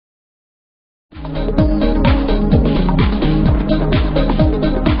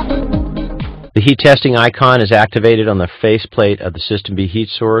the heat testing icon is activated on the faceplate of the System B heat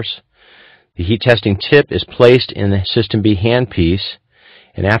source. The heat testing tip is placed in the System B handpiece,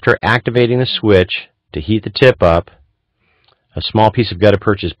 and after activating the switch to heat the tip up, a small piece of gutta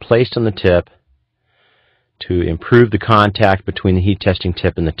perch is placed on the tip to improve the contact between the heat testing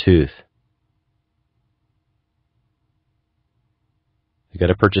tip and the tooth. The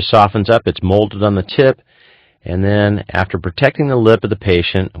gutta perch softens up, it's molded on the tip, and then after protecting the lip of the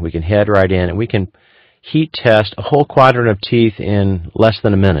patient, we can head right in and we can heat test a whole quadrant of teeth in less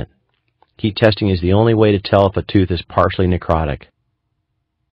than a minute. Heat testing is the only way to tell if a tooth is partially necrotic.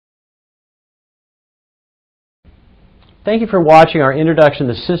 Thank you for watching our introduction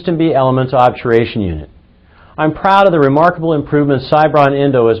to System B Elements Obturation Unit. I'm proud of the remarkable improvements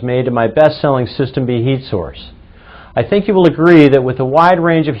SybronEndo has made to my best-selling System B heat source. I think you will agree that with a wide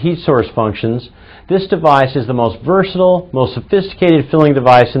range of heat source functions, this device is the most versatile, most sophisticated filling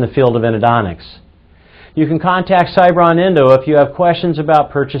device in the field of endodontics. You can contact SybronEndo if you have questions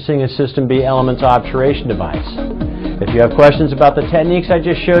about purchasing a System B Elements Obturation device. If you have questions about the techniques I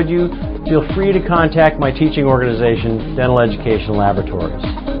just showed you, feel free to contact my teaching organization, Dental Education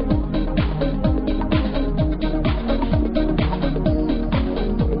Laboratories.